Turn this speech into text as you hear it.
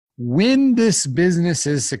when this business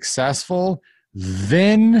is successful,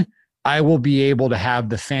 then I will be able to have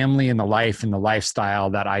the family and the life and the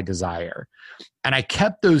lifestyle that I desire. And I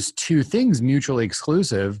kept those two things mutually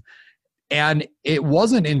exclusive. And it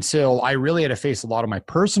wasn't until I really had to face a lot of my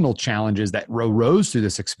personal challenges that arose through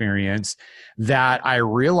this experience that I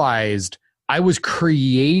realized I was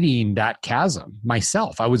creating that chasm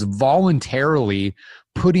myself. I was voluntarily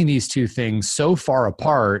putting these two things so far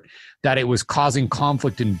apart that it was causing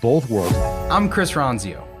conflict in both worlds. I'm Chris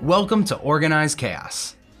Ronzio. Welcome to Organized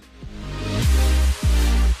Chaos.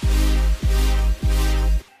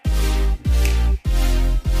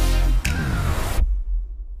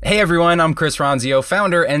 Hey everyone, I'm Chris Ronzio,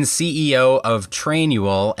 founder and CEO of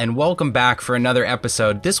Trainual, and welcome back for another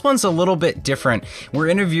episode. This one's a little bit different. We're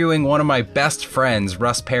interviewing one of my best friends,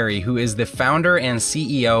 Russ Perry, who is the founder and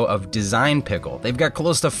CEO of Design Pickle. They've got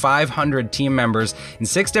close to 500 team members in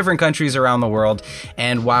 6 different countries around the world,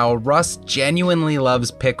 and while Russ genuinely loves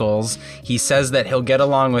pickles, he says that he'll get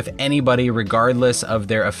along with anybody regardless of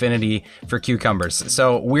their affinity for cucumbers.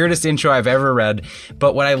 So, weirdest intro I've ever read,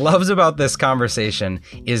 but what I love about this conversation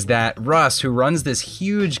is that Russ, who runs this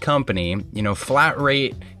huge company, flat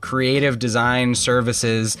rate creative design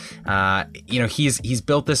services, he's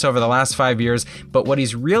built this over the last 5 years, but what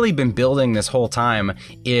he's really been building this whole time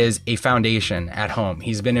is a foundation at home.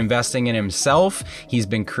 He's been investing in himself. He's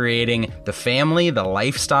been creating the family, the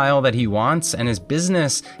lifestyle that he wants, and his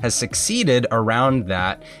business has succeeded around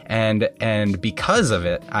that and because of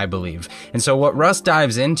it, I believe. And so what Russ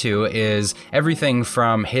dives into is everything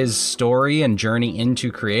from his story and journey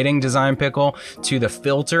into creating Design Pickle, to the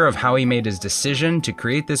filter of how he made his decision to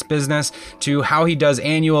create this business, to how he does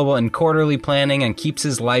annual and quarterly planning and keeps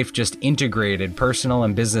his life just integrated, personal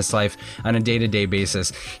and business life, on a day-to-day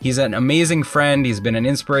basis. He's an amazing friend. He's been an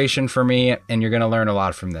inspiration for me, and you're going to learn a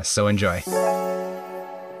lot from this. So enjoy.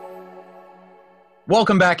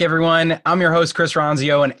 Welcome back, everyone. I'm your host, Chris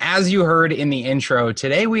Ronzio, and as you heard in the intro,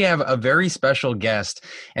 today we have a very special guest,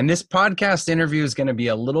 and this podcast interview is going to be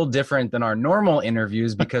a little different than our normal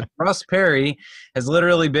interviews because Russ Perry has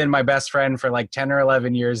literally been my best friend for like 10 or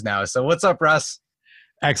 11 years now. So what's up, Russ?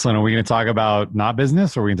 Excellent. Are we going to talk about not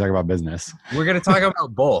business or are we going to talk about business? We're going to talk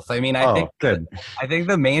about both. I mean, I think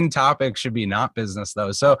the main topic should be not business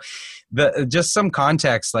though. So just some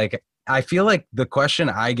context, like I feel like the question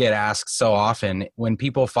I get asked so often when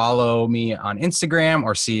people follow me on Instagram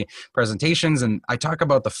or see presentations, and I talk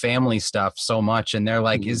about the family stuff so much, and they're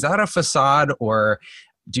like, is that a facade or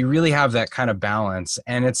do you really have that kind of balance?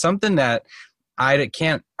 And it's something that I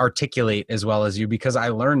can't articulate as well as you because I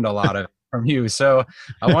learned a lot of from you. So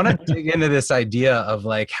I want to dig into this idea of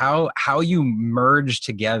like how you merge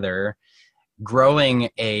together growing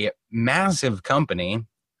a massive company,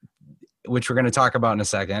 which we're going to talk about in a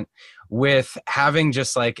second, with having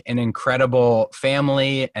just like an incredible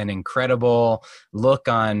family, an incredible look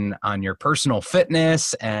on your personal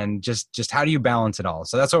fitness, and just how do you balance it all?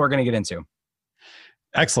 So that's what we're going to get into.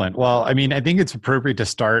 Excellent. Well, I mean, I think it's appropriate to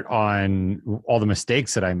start on all the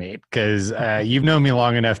mistakes that I made because you've known me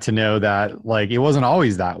long enough to know that like it wasn't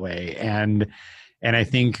always that way. And I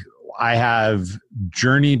think I have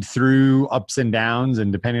journeyed through ups and downs,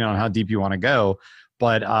 and depending on how deep you want to go.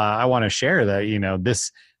 But I want to share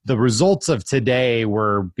that, the results of today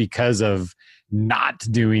were because of not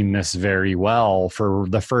doing this very well for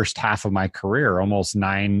the first half of my career, almost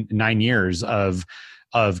nine years of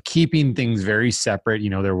keeping things very separate.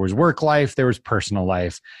 There was work life, there was personal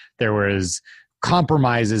life, there was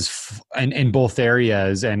compromises in both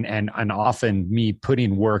areas, and often me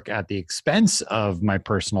putting work at the expense of my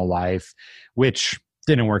personal life, which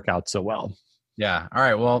didn't work out so well. Yeah. All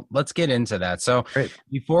right. Well, let's get into that. So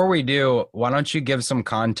Before we do, why don't you give some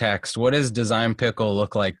context? What does Design Pickle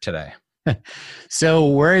look like today? So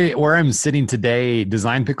where I'm sitting today,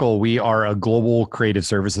 Design Pickle, we are a global creative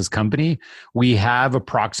services company. We have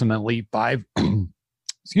approximately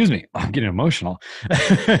excuse me, I'm getting emotional.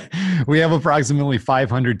 We have approximately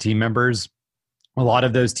 500 team members. A lot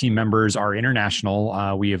of those team members are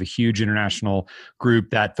international. We have a huge international group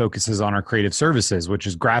that focuses on our creative services, which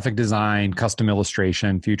is graphic design, custom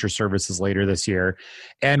illustration, future services later this year.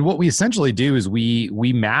 And what we essentially do is we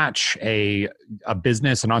match a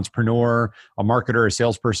business, an entrepreneur, a marketer, a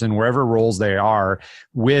salesperson, wherever roles they are,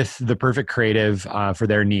 with the perfect creative for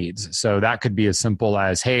their needs. So that could be as simple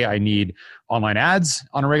as, hey, I need online ads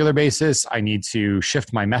on a regular basis. I need to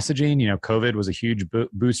shift my messaging. COVID was a huge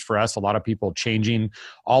boost for us. A lot of people changing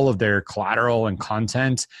all of their collateral and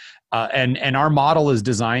content. And our model is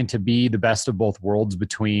designed to be the best of both worlds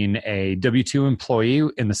between a W-2 employee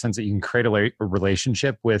in the sense that you can create a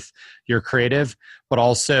relationship with your creative, but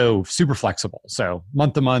also super flexible. So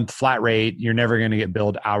month to month, flat rate, you're never going to get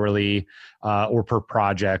billed hourly or per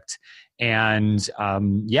project. And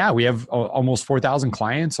we have almost 4,000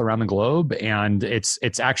 clients around the globe, and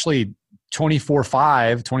it's actually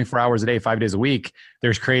 24/5, 24 hours a day, 5 days a week.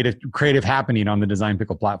 There's creative happening on the Design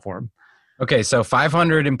Pickle platform. Okay, so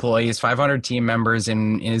 500 employees, 500 team members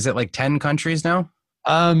is it like 10 countries now?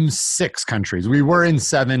 6 countries. We were in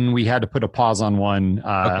 7. We had to put a pause on one,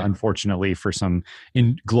 unfortunately, for some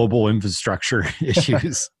global infrastructure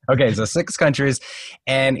issues. Okay, so 6 countries,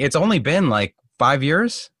 and it's only been like 5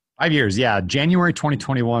 years? 5 years, yeah. January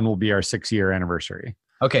 2021 will be our 6-year anniversary.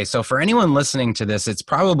 Okay, so for anyone listening to this, it's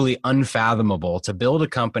probably unfathomable to build a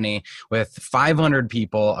company with 500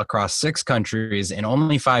 people across 6 countries in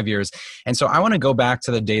only 5 years. And so I want to go back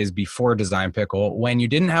to the days before Design Pickle, when you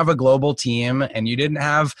didn't have a global team and you didn't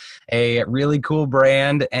have a really cool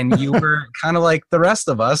brand, and you were kind of like the rest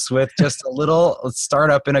of us with just a little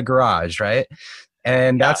startup in a garage, right?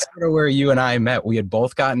 And that's sort of where you and I met. We had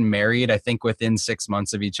both gotten married, I think, within 6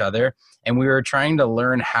 months of each other. And we were trying to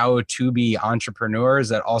learn how to be entrepreneurs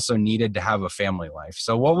that also needed to have a family life.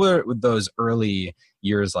 So what were those early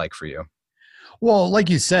years like for you? Well, like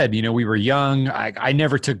you said, we were young. I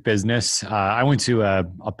never took business. I went to a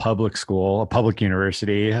public school, a public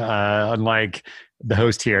university, unlike the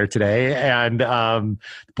host here today. And the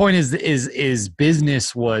point is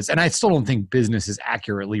business was, and I still don't think business is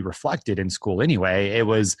accurately reflected in school anyway. It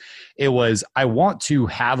was, I want to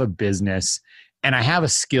have a business and I have a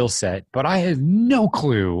skill set, but I have no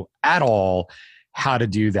clue at all how to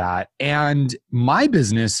do that. And my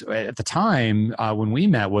business at the time when we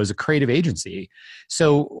met was a creative agency.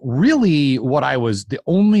 So really the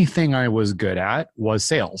only thing I was good at was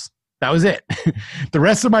sales. That was it. The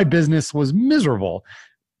rest of my business was miserable.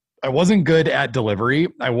 I wasn't good at delivery.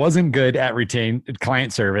 I wasn't good at retained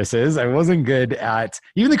client services. I wasn't good at,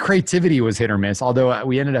 even the creativity was hit or miss, although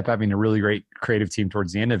we ended up having a really great creative team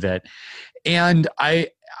towards the end of it. And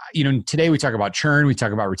today we talk about churn, we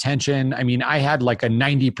talk about retention. I mean, I had like a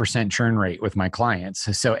 90% churn rate with my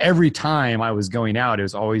clients. So every time I was going out, it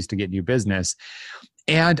was always to get new business.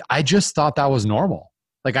 And I just thought that was normal.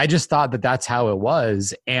 Like, I just thought that that's how it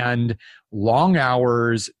was. And long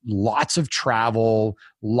hours, lots of travel,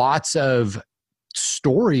 lots of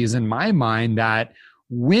stories in my mind that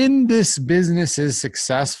when this business is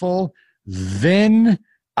successful, then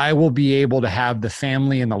I will be able to have the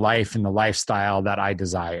family and the life and the lifestyle that I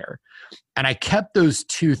desire. And I kept those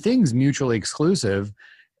two things mutually exclusive.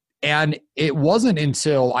 And it wasn't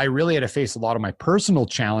until I really had to face a lot of my personal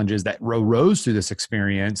challenges that arose through this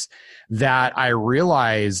experience that I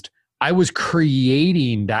realized I was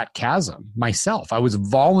creating that chasm myself. I was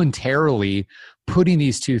voluntarily putting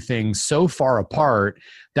these two things so far apart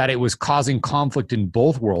that it was causing conflict in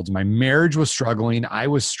both worlds. My marriage was struggling. I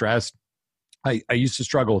was stressed. I used to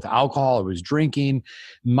struggle with alcohol. I was drinking.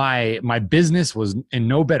 My business was in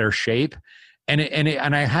no better shape. And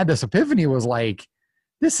I had this epiphany. Was like,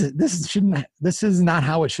 this is not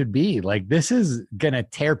how it should be. Like, this is going to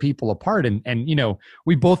tear people apart. And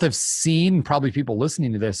we both have seen, probably people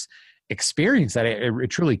listening to this experience, that it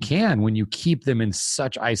truly can when you keep them in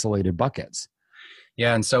such isolated buckets.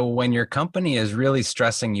 Yeah. And so when your company is really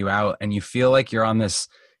stressing you out and you feel like you're on this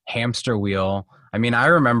hamster wheel, I mean, I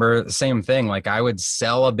remember the same thing. Like, I would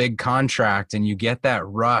sell a big contract and you get that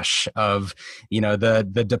rush of,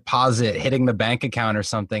 the deposit hitting the bank account or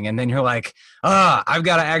something. And then you're like, I've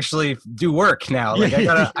got to actually do work now. Like, I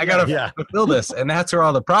gotta fulfill this. And that's where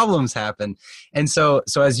all the problems happen. And so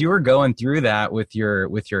as you were going through that with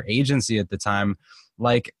your agency at the time,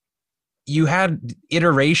 like, you had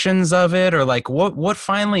iterations of it, or like what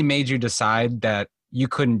finally made you decide that you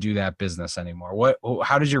couldn't do that business anymore?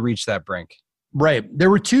 How did you reach that brink? Right. There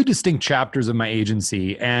were 2 distinct chapters of my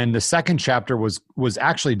agency, and the second chapter was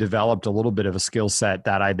actually developed a little bit of a skill set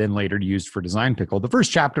that I then later used for Design Pickle. The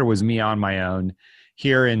first chapter was me on my own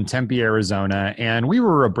here in Tempe, Arizona, and we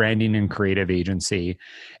were a branding and creative agency.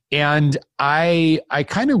 And I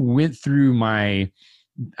kind of went through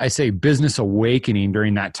business awakening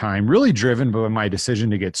during that time, really driven by my decision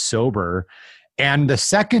to get sober. And the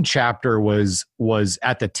second chapter was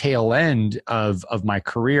at the tail end of my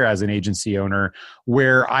career as an agency owner,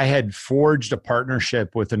 where I had forged a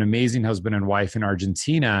partnership with an amazing husband and wife in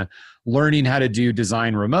Argentina, learning how to do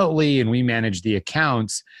design remotely, and we managed the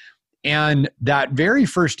accounts. And that very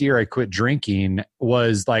first year I quit drinking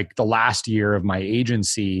was like the last year of my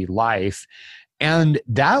agency life. And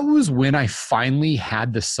that was when I finally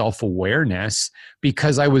had the self-awareness,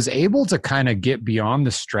 because I was able to kind of get beyond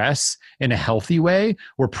the stress in a healthy way,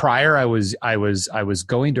 where prior I was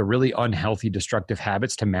going to really unhealthy, destructive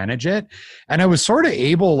habits to manage it. And I was sort of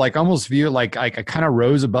able, like almost view it like I kind of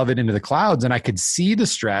rose above it into the clouds, and I could see the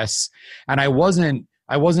stress, and I wasn't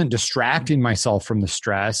distracting myself from the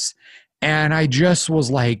stress. And I just was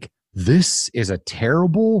like, this is a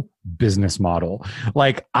terrible business model.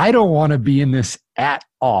 Like, I don't want to be in this at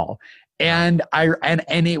all. And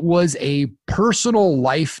it was a personal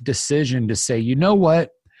life decision to say, you know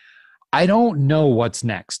what? I don't know what's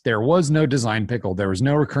next. There was no Design Pickle. There was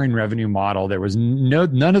no recurring revenue model. There was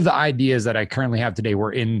none of the ideas that I currently have today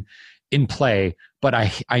were in play. But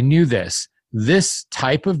I knew this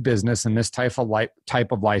type of business and this type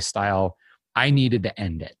of lifestyle, I needed to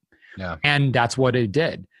end it. Yeah. And that's what it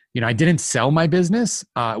did. I didn't sell my business.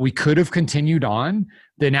 We could have continued on.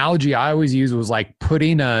 The analogy I always use was like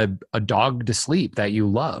putting a dog to sleep that you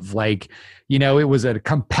love. Like, it was a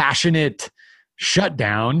compassionate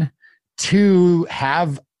shutdown to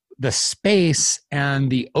have the space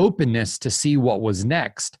and the openness to see what was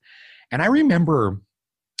next. And I remember,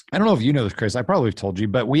 I don't know if you know this, Chris, I probably have told you,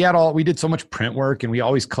 but we did so much print work, and we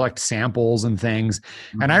always collect samples and things.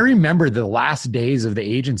 Mm-hmm. And I remember the last days of the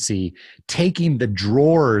agency taking the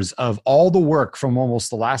drawers of all the work from almost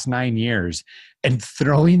the last 9 years and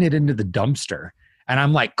throwing it into the dumpster. And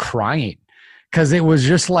I'm like crying, because it was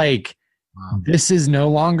just like, wow, this is no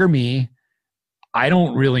longer me. I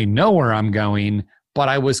don't really know where I'm going, but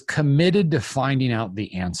I was committed to finding out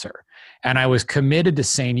the answer. And I was committed to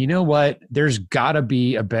saying, you know what, there's got to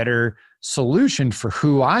be a better solution for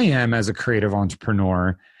who I am as a creative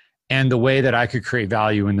entrepreneur, and the way that I could create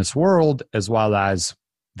value in this world, as well as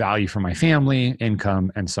value for my family,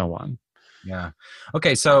 income, and so on. Yeah.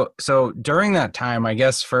 Okay. So during that time, I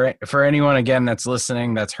guess for anyone, again, that's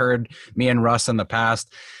listening, that's heard me and Russ in the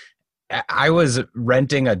past, I was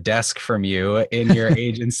renting a desk from you in your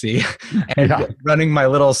agency and running my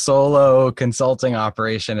little solo consulting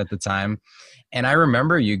operation at the time. And I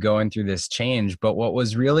remember you going through this change, but what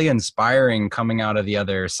was really inspiring coming out of the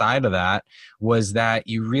other side of that was that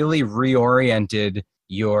you really reoriented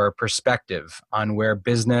your perspective on where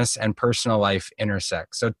business and personal life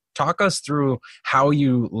intersect. So talk us through how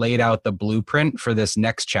you laid out the blueprint for this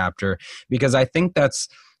next chapter, because I think that's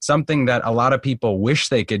something that a lot of people wish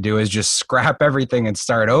they could do, is just scrap everything and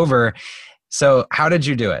start over. So how did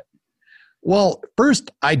you do it? Well, first,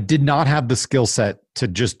 I did not have the skill set to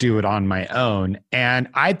just do it on my own. And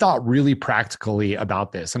I thought really practically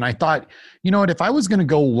about this. And I thought, you know what, if I was going to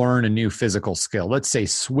go learn a new physical skill, let's say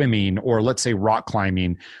swimming, or let's say rock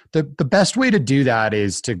climbing, the best way to do that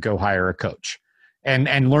is to go hire a coach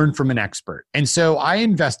and learn from an expert. And so I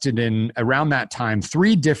invested in, around that time,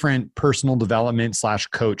 3 different personal development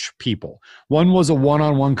 / coach people. One was a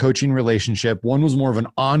one-on-one coaching relationship. One was more of an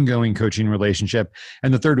ongoing coaching relationship.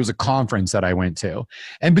 And the third was a conference that I went to.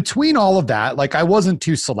 And between all of that, like, I wasn't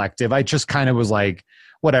too selective. I just kind of was like,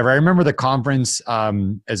 whatever. I remember the conference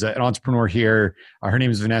as an entrepreneur here. Her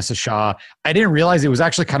name is Vanessa Shaw. I didn't realize it was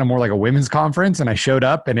actually kind of more like a women's conference. And I showed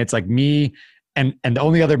up, and it's like me, and the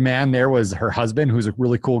only other man there was her husband, who's a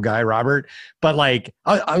really cool guy, Robert. But like,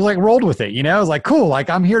 I was like rolled with it, I was like, cool, like,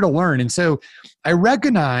 I'm here to learn. And so I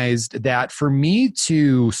recognized that for me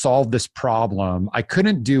to solve this problem, I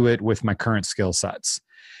couldn't do it with my current skill sets.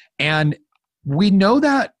 And we know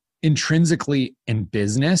that intrinsically in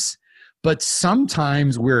business, but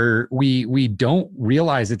sometimes we don't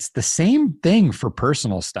realize it's the same thing for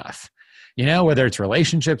personal stuff. Whether it's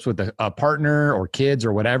relationships with a partner or kids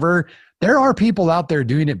or whatever, there are people out there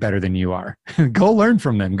doing it better than you are. Go learn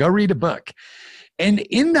from them. Go read a book. And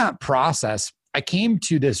in that process, I came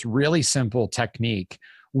to this really simple technique,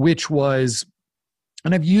 which was,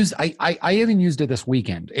 and I even used it this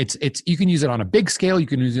weekend. It's you can use it on a big scale. You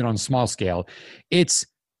can use it on a small scale. It's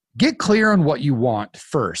get clear on what you want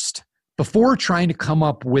first before trying to come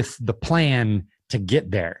up with the plan to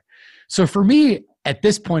get there. So for me, at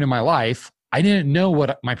this point in my life, I didn't know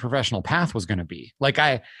what my professional path was going to be. But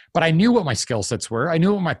I knew what my skill sets were. I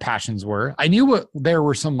knew what my passions were. I knew there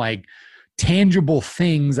were some like tangible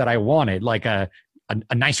things that I wanted, like a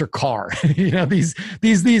nicer car,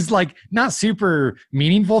 these like not super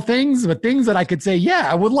meaningful things, but things that I could say, yeah,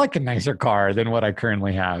 I would like a nicer car than what I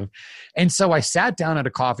currently have. And so I sat down at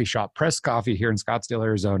a coffee shop, Press Coffee here in Scottsdale,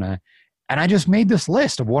 Arizona, and I just made this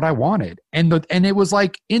list of what I wanted. And it was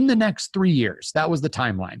like, in the next 3 years, that was the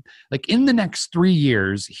timeline. Like, in the next 3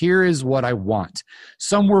 years, here is what I want.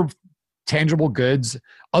 Some were tangible goods.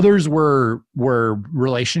 Others were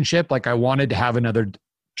relationship. Like, I wanted to have another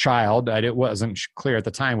child. It wasn't clear at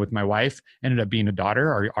the time with my wife, ended up being a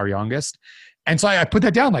daughter, our youngest. And so I put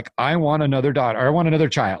that down, like, I want another daughter, or I want another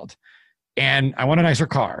child. And I want a nicer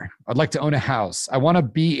car. I'd like to own a house. I want to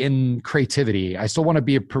be in creativity. I still want to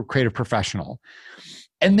be a creative professional.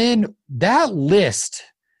 And then that list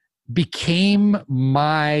became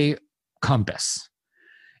my compass.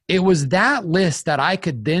 It was that list that I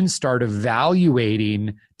could then start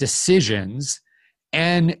evaluating decisions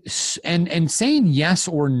and saying yes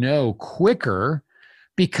or no quicker,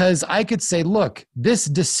 because I could say, look, this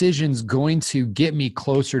decision's going to get me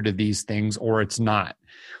closer to these things or it's not.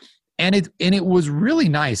 And it was really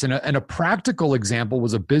nice. And a practical example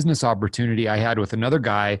was a business opportunity I had with another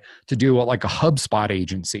guy to do like a HubSpot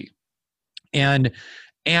agency. And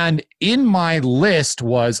in my list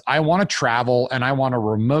was, I want to travel and I want a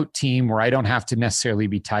remote team where I don't have to necessarily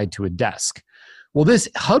be tied to a desk. Well, this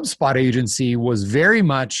HubSpot agency was very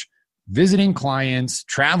much visiting clients,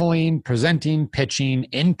 traveling, presenting, pitching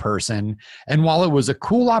in person. And while it was a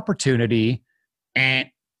cool opportunity, and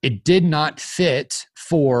it did not fit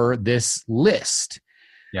for this list.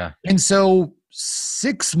 Yeah. And so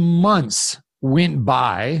 6 months went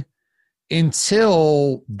by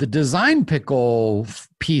until the Design Pickle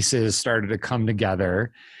pieces started to come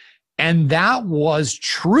together. And that was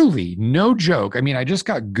truly, no joke, I mean, I just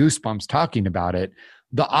got goosebumps talking about it.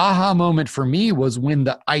 The aha moment for me was when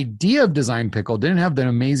the idea of Design Pickle didn't have the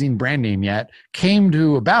amazing brand name yet, came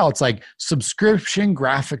to about. It's like subscription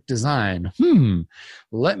graphic design.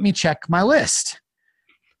 Let me check my list.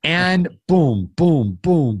 And boom, boom,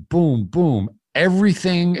 boom, boom, boom.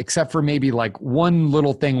 Everything except for maybe like one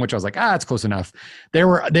little thing, which I was like, it's close enough.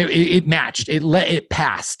 It matched. It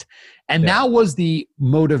passed. And that was the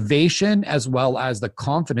motivation as well as the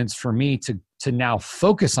confidence for me to now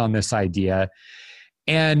focus on this idea.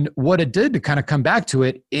 And what it did, to kind of come back to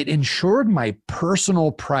it, it ensured my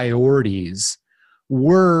personal priorities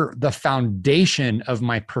were the foundation of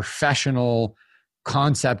my professional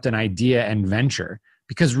concept and idea and venture.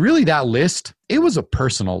 Because really that list, it was a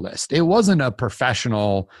personal list. It wasn't a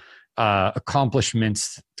professional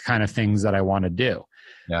accomplishments kind of things that I want to do.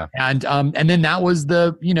 Yeah. And then that was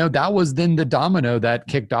then the domino that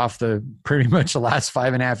kicked off the pretty much the last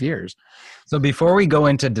 5.5 years. So before we go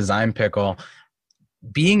into Design Pickle,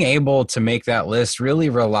 being able to make that list really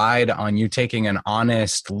relied on you taking an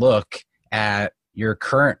honest look at your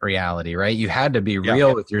current reality, right? You had to be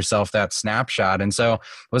real with yourself, that snapshot. And so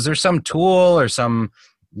was there some tool or some,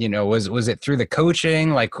 was it through the coaching?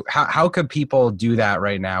 Like how could people do that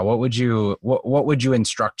right now? What would you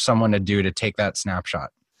instruct someone to do to take that snapshot?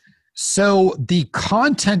 So the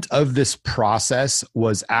content of this process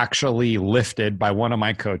was actually lifted by one of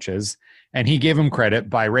my coaches, and he gave him credit,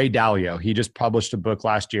 by Ray Dalio. He just published a book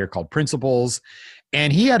last year called Principles.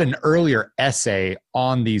 And he had an earlier essay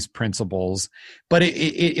on these principles, but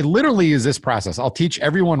it literally is this process. I'll teach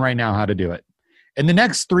everyone right now how to do it. In the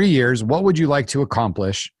next 3 years, what would you like to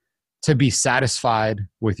accomplish to be satisfied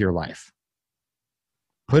with your life?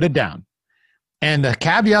 Put it down. And the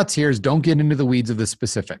caveats here is don't get into the weeds of the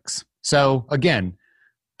specifics. So again,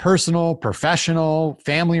 personal, professional,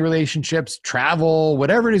 family relationships, travel,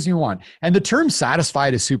 whatever it is you want. And the term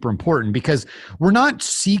satisfied is super important because we're not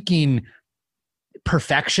seeking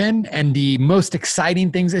perfection and the most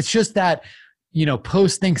exciting things. It's just that,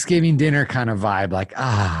 post-Thanksgiving dinner kind of vibe,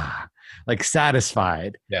 like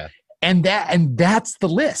satisfied. Yeah. And that's the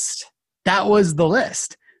list. That was the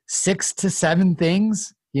list. 6 to 7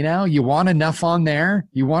 things, you want enough on there.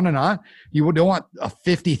 You want to not, you don't want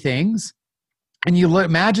 50 things. And you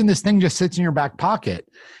imagine this thing just sits in your back pocket.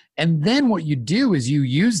 And then what you do is you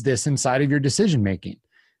use this inside of your decision-making.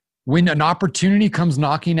 When an opportunity comes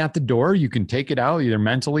knocking at the door, you can take it out either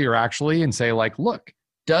mentally or actually and say like, look,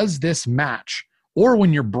 does this match? Or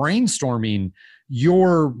when you're brainstorming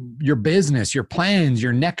your business, your plans,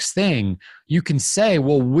 your next thing, you can say,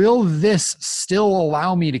 well, will this still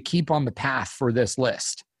allow me to keep on the path for this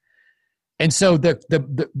list? And so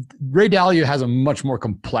the Ray Dalio has a much more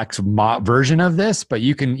complex version of this, but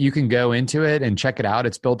you can go into it and check it out.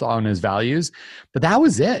 It's built on his values, but that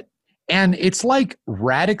was it. And it's like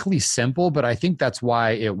radically simple, but I think that's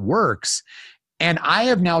why it works. And I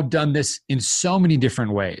have now done this in so many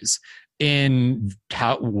different ways. In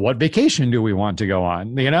what vacation do we want to go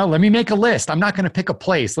on? Let me make a list. I'm not going to pick a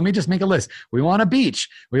place. Let me just make a list. We want a beach.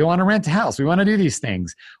 We want to rent a house. We want to do these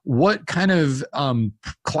things. What kind of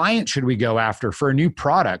client should we go after for a new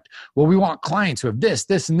product? Well, we want clients who have this,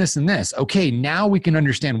 this, and this, and this. Okay, now we can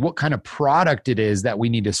understand what kind of product it is that we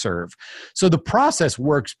need to serve. So the process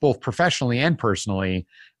works both professionally and personally.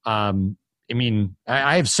 I mean,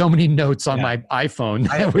 I have so many notes on my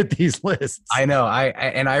iPhone with these lists. I know.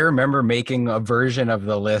 I remember making a version of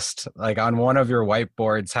the list, like on one of your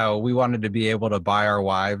whiteboards, how we wanted to be able to buy our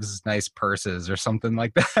wives nice purses or something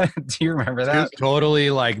like that. Do you remember that? Totally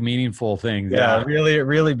like meaningful things. Yeah, really,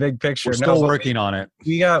 really big picture. We're still working on it.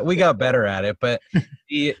 We got better at it, but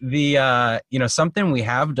the something we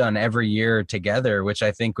have done every year together, which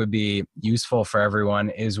I think would be useful for everyone,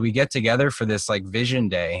 is we get together for this like vision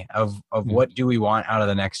day of what do we want out of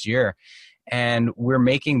the next year. And we're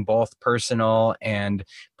making both personal and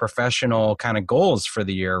professional kind of goals for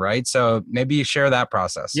the year, right? So maybe you share that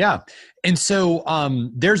process. Yeah. And so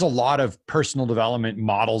there's a lot of personal development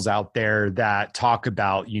models out there that talk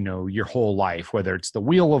about, your whole life, whether it's the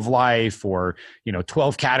wheel of life or,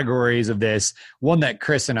 12 categories of this. One that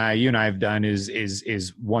Chris and you and I have done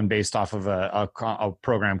is one based off of a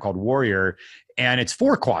program called Warrior. And it's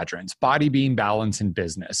 4 quadrants: body, being, balance, and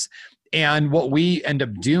business. And what we end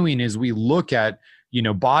up doing is we look at,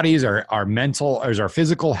 bodies, our mental, our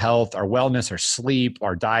physical health, our wellness, our sleep,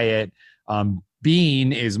 our diet.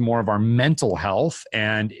 Being is more of our mental health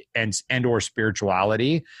and or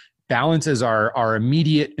spirituality. Balance is our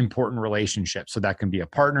immediate important relationships. So that can be a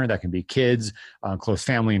partner, that can be kids, close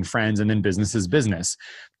family and friends, and then business is business.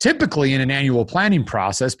 Typically in an annual planning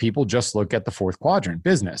process, people just look at the 4th quadrant,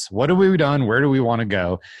 business. What have we done? Where do we want to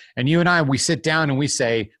go? And you and I, we sit down and we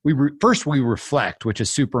say, first we reflect, which is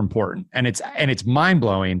super important. And it's mind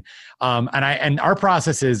blowing. And our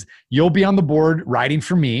process is, you'll be on the board writing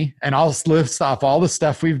for me, and I'll list off all the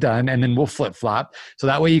stuff we've done, and then we'll flip flop. So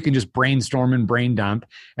that way you can just brainstorm and brain dump.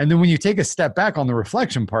 And then when you take a step back on the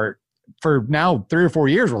reflection part, for now 3 or 4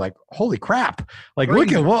 years, we're like, holy crap, like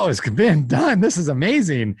look at what has been done. This is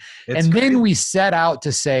amazing. Then we set out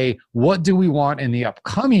to say, what do we want in the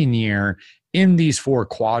upcoming year in these 4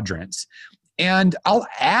 quadrants? And I'll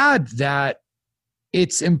add that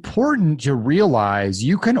it's important to realize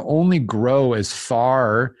you can only grow as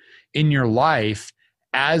far in your life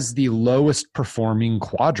as the lowest performing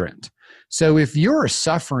quadrant. So if you're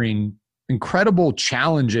suffering incredible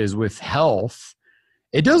challenges with health,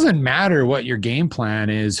 it doesn't matter what your game plan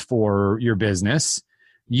is for your business.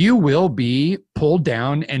 You will be pulled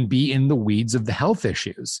down and be in the weeds of the health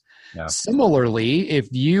issues. Yeah. Similarly, if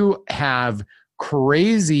you have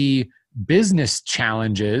crazy business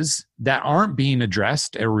challenges that aren't being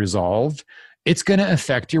addressed or resolved, it's going to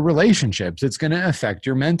affect your relationships. It's going to affect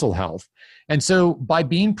your mental health. And so by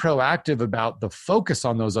being proactive about the focus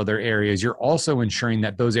on those other areas, you're also ensuring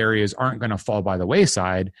that those areas aren't going to fall by the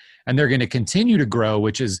wayside, and they're going to continue to grow,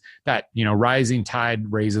 which is that, rising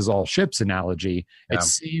tide raises all ships analogy. Yeah.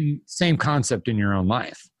 It's same concept in your own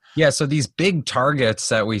life. Yeah. So these big targets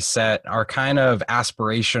that we set are kind of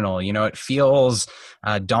aspirational. It feels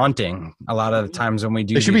daunting a lot of the times when we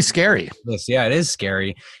do. It should be scary. Yeah, it is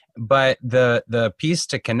scary. But the piece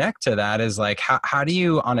to connect to that is like, how do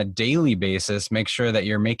you on a daily basis make sure that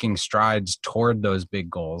you're making strides toward those big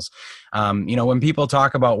goals? When people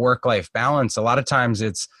talk about work-life balance, a lot of times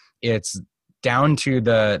it's down to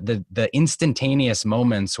the instantaneous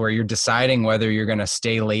moments where you're deciding whether you're going to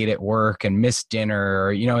stay late at work and miss dinner,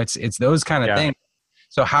 or, it's those kind of things.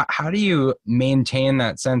 So how do you maintain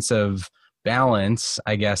that sense of balance,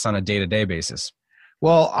 I guess, on a day-to-day basis?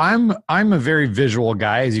 Well, I'm a very visual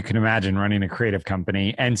guy, as you can imagine, running a creative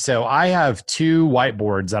company. And so I have 2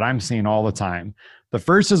 whiteboards that I'm seeing all the time. The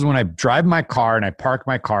first is when I drive my car and I park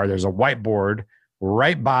my car, there's a whiteboard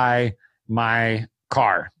right by my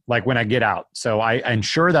car, like when I get out. So I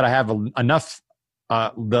ensure that I have enough,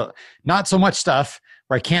 not so much stuff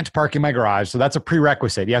where I can't park in my garage. So that's a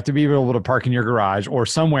prerequisite. You have to be able to park in your garage or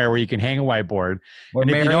somewhere where you can hang a whiteboard. Or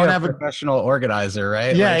maybe you don't have a professional organizer,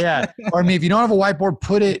 right? Yeah, yeah. Or if you don't have a whiteboard,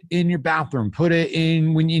 put it in your bathroom. Put it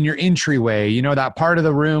in your entryway. That part of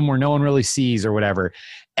the room where no one really sees or whatever.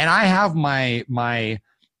 And I have my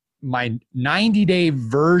 90-day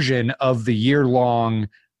version of the year-long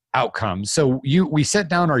outcomes. So we set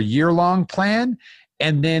down our year-long plan.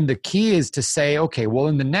 And then the key is to say, okay, well,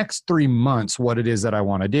 in the next 3 months, what it is that I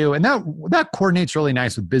want to do. And that coordinates really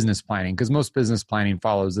nice with business planning, because most business planning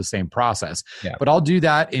follows the same process. Yeah. But I'll do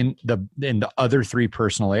that in the other 3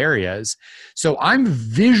 personal areas. So I'm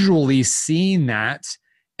visually seeing that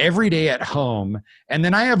every day at home. And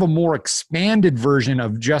then I have a more expanded version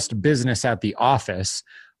of just business at the office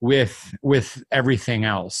with everything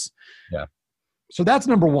else. Yeah. So that's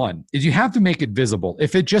number 1, is you have to make it visible.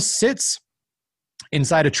 If it just sits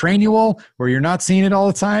inside a Trainual where you're not seeing it all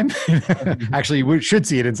the time, actually we should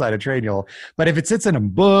see it inside a Trainual, but if it sits in a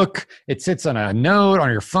book, it sits on a note on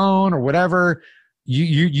your phone or whatever,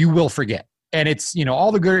 you will forget. And it's,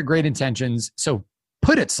 all the great intentions. So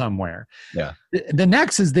put it somewhere. Yeah. The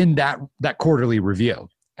next is then that quarterly review.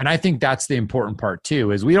 And I think that's the important part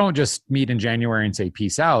too, is we don't just meet in January and say,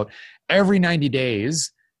 peace out. Every 90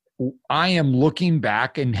 days, I am looking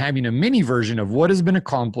back and having a mini version of what has been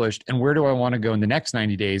accomplished and where do I want to go in the next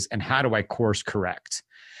 90 days and how do I course correct?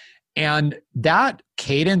 And that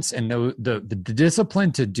cadence and the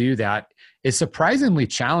discipline to do that is surprisingly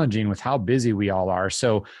challenging with how busy we all are.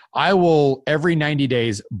 So I will every 90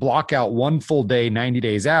 days block out one full day, 90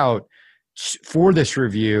 days out for this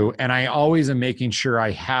review. And I always am making sure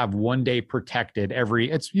I have one day protected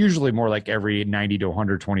it's usually more like every 90 to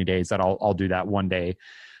 120 days that I'll do that one day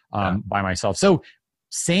by myself. So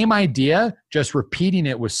same idea, just repeating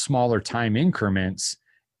it with smaller time increments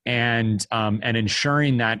and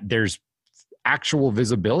ensuring that there's actual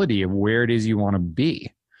visibility of where it is you want to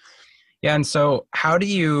be. Yeah. And so how do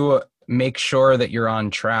you make sure that you're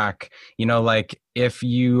on track? Like if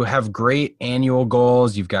you have great annual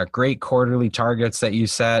goals, you've got great quarterly targets that you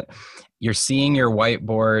set, you're seeing your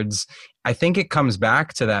whiteboards. I think it comes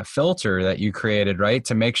back to that filter that you created, right?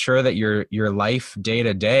 To make sure that your life day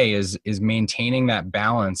to day is maintaining that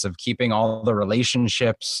balance of keeping all the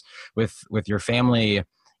relationships with your family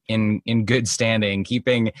in good standing,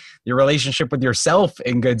 keeping your relationship with yourself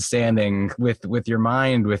in good standing, with your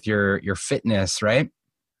mind, with your fitness, right?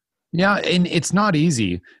 Yeah, and it's not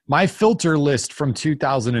easy. My filter list from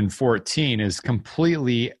 2014 is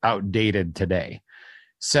completely outdated today.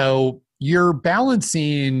 So you're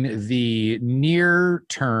balancing the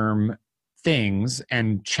near-term things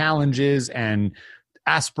and challenges and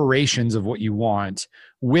aspirations of what you want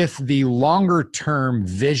with the longer-term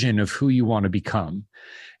vision of who you want to become.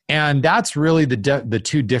 And that's really the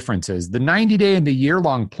two differences. The 90-day and the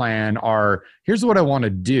year-long plan are, here's what I want to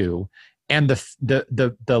do. And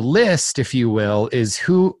the list, if you will, is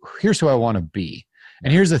here's who I want to be.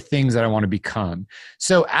 And here's the things that I want to become.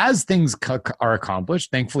 So as things are accomplished,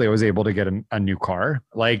 thankfully I was able to get a new car.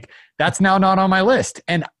 Like that's now not on my list.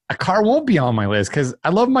 And a car won't be on my list because I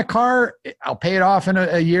love my car. I'll pay it off in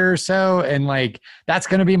a year or so. And like, that's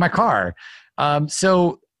going to be my car.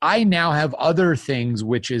 So I now have other things,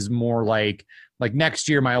 which is more like next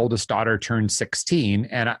year, my oldest daughter turns 16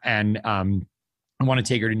 and I want to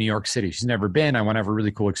take her to New York City. She's never been. I want to have a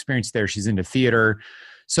really cool experience there. She's into theater.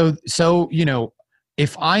 So,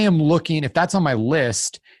 if that's on my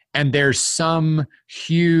list and there's some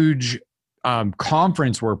huge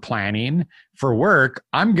conference we're planning for work,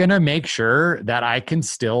 I'm going to make sure that I can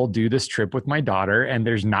still do this trip with my daughter and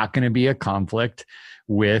there's not going to be a conflict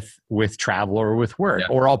with travel or with work,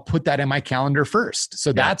 or I'll put that in my calendar first.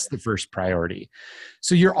 So that's the first priority.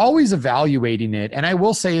 So you're always evaluating it. And I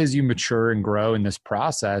will say, as you mature and grow in this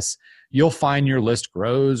process, you'll find your list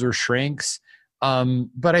grows or shrinks.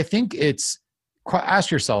 But I think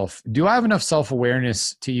ask yourself, do I have enough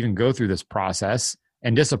self-awareness to even go through this process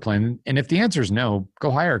and discipline? And if the answer is no,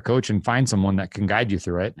 go hire a coach and find someone that can guide you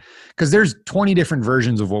through it. Because there's 20 different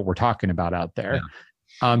versions of what we're talking about out there.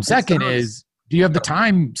 Yeah. Second is, do you have the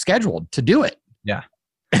time scheduled to do it? Yeah.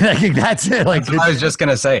 I think that's it. Like I was just going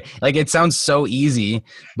to say, like, it sounds so easy,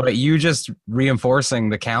 but you just reinforcing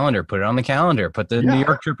the calendar, put it on the calendar, put the New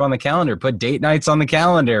York trip on the calendar, put date nights on the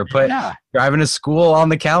calendar, put driving to school on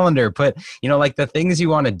the calendar, put, like the things you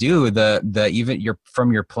want to do, even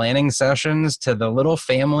from your planning sessions to the little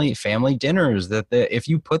family dinners if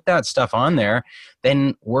you put that stuff on there,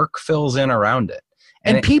 then work fills in around it.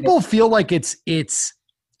 And people feel like it's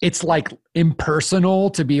like impersonal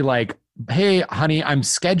to be like, hey, honey, I'm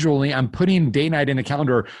putting date night in the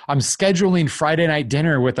calendar. I'm scheduling Friday night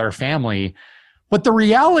dinner with our family. But the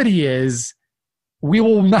reality is we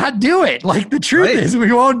will not do it. Like the truth is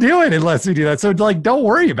we won't do it unless we do that. So like, don't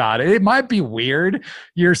worry about it. It might be weird.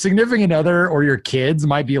 Your significant other or your kids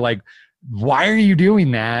might be like, why are you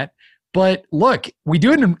doing that? But look, we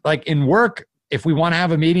do it in work. If we want to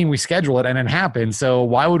have a meeting, we schedule it and it happens. So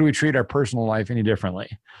why would we treat our personal life any differently?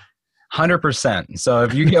 100%. So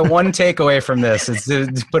if you get one takeaway from this, it's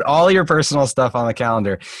to put all your personal stuff on the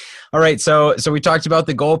calendar. All right. So we talked about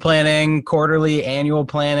the goal planning, quarterly, annual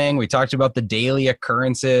planning. We talked about the daily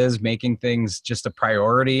occurrences, making things just a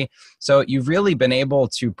priority. So you've really been able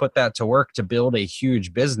to put that to work to build a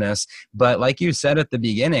huge business. But like you said at the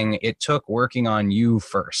beginning, it took working on you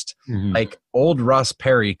first. Mm-hmm. Like old Russ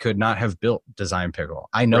Perry could not have built Design Pickle.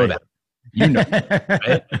 I know that.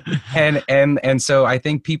 Right? And so I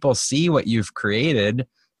think people see what you've created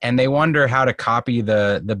and they wonder how to copy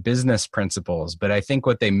the business principles. But I think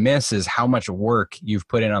what they miss is how much work you've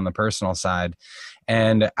put in on the personal side.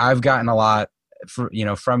 And I've gotten a lot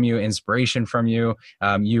from you, inspiration from you.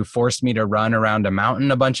 You forced me to run around a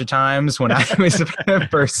mountain a bunch of times when I was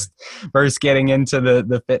first getting into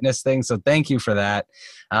the fitness thing. So thank you for that.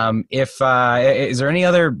 Is there any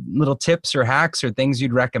other little tips or hacks or things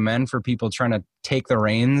you'd recommend for people trying to take the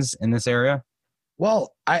reins in this area?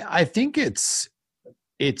 Well, I think it's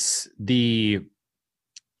the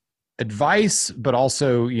advice, but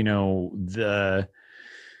also, the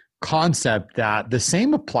concept that the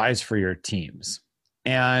same applies for your teams.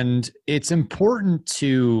 And it's important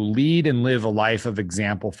to lead and live a life of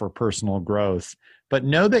example for personal growth, but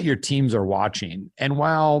know that your teams are watching. And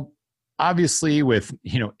while obviously with,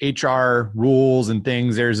 HR rules and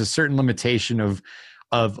things, there's a certain limitation of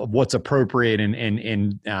what's appropriate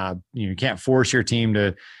and you can't force your team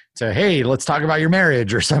to, hey, let's talk about your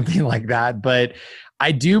marriage or something like that. But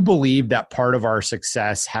I do believe that part of our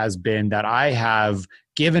success has been that I have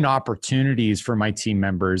given opportunities for my team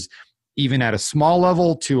members, even at a small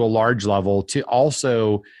level to a large level, to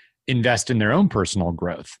also invest in their own personal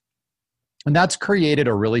growth. And that's created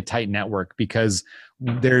a really tight network because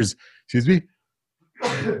there's,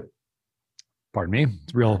 pardon me,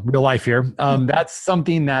 it's real life here. That's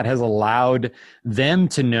something that has allowed them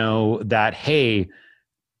to know that, hey,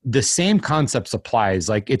 the same concepts applies.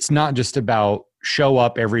 Like, it's not just about show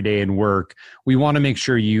up every day and work. We want to make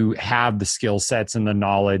sure you have the skill sets and the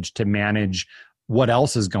knowledge to manage what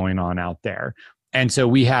else is going on out there. And so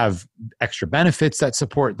we have extra benefits that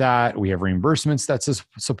support that. We have reimbursements that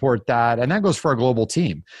support that. And that goes for our global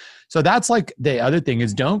team. So that's like the other thing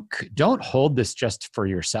is don't hold this just for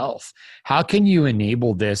yourself. How can you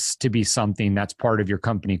enable this to be something that's part of your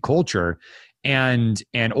company culture? And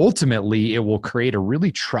ultimately, it will create a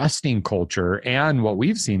really trusting culture. And what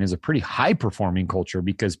we've seen is a pretty high performing culture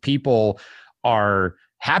because people are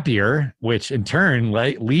happier, which in turn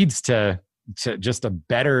leads to just a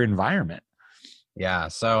better environment. Yeah.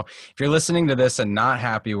 So if you're listening to this and not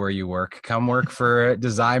happy where you work, come work for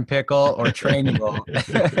Design Pickle or Trainual.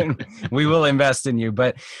 We will invest in you.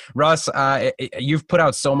 But Russ, you've put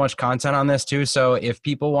out so much content on this too. So if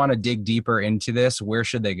people want to dig deeper into this, where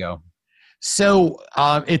should they go? So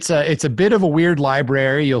it's a bit of a weird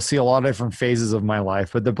library. You'll see a lot of different phases of my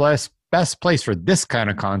life, but the best place for this kind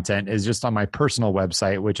of content is just on my personal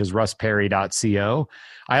website, which is russperry.co.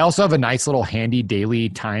 I also have a nice little handy daily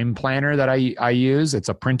time planner that I use. It's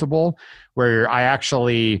a printable where I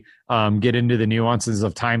actually get into the nuances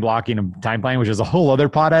of time blocking and time planning, which is a whole other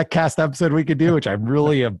podcast episode we could do, which I'm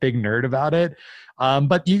really a big nerd about it.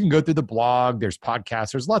 But you can go through the blog. There's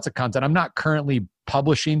podcasts. There's lots of content. I'm not currently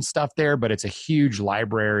publishing stuff there, but it's a huge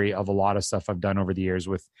library of a lot of stuff I've done over the years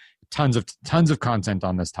with tons of content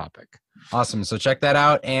on this topic. Awesome. So check that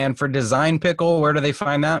out. And for Design Pickle, where do they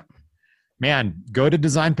find that? Man, go to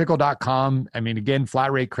designpickle.com. I mean, again,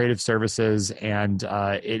 flat rate creative services. And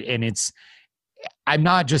I'm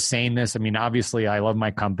not just saying this. I mean, obviously I love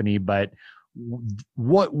my company, but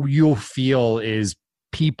what you'll feel is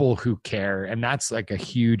people who care. And that's like a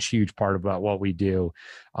huge part about what we do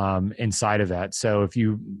inside of that. So if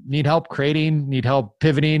you need help creating, need help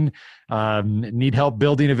pivoting, need help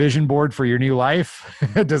building a vision board for your new life,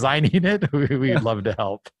 designing it, we'd love to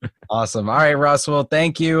help. Awesome. All right, Russ. Well,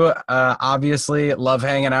 thank you. Obviously, love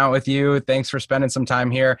hanging out with you. Thanks for spending some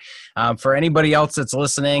time here. For anybody else that's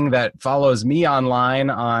listening that follows me online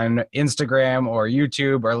on Instagram or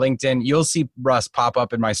YouTube or LinkedIn, you'll see Russ pop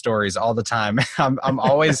up in my stories all the time. I'm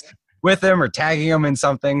always with him or tagging him in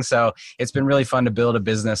something. So it's been really fun to build a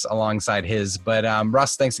business alongside his. But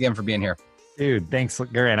Russ, thanks again for being here. Dude, thanks,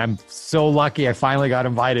 Garen. I'm so lucky I finally got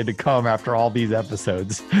invited to come after all these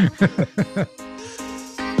episodes.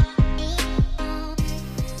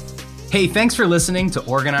 Hey, thanks for listening to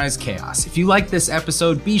Organized Chaos. If you like this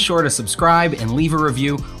episode, be sure to subscribe and leave a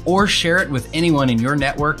review or share it with anyone in your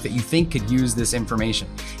network that you think could use this information.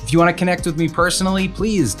 If you want to connect with me personally,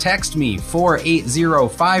 please text me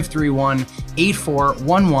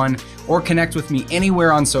 480-531-8411 or connect with me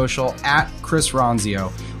anywhere on social at Chris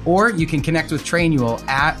Ronzio. Or you can connect with Trainual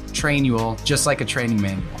at Trainual, just like a training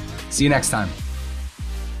manual. See you next time.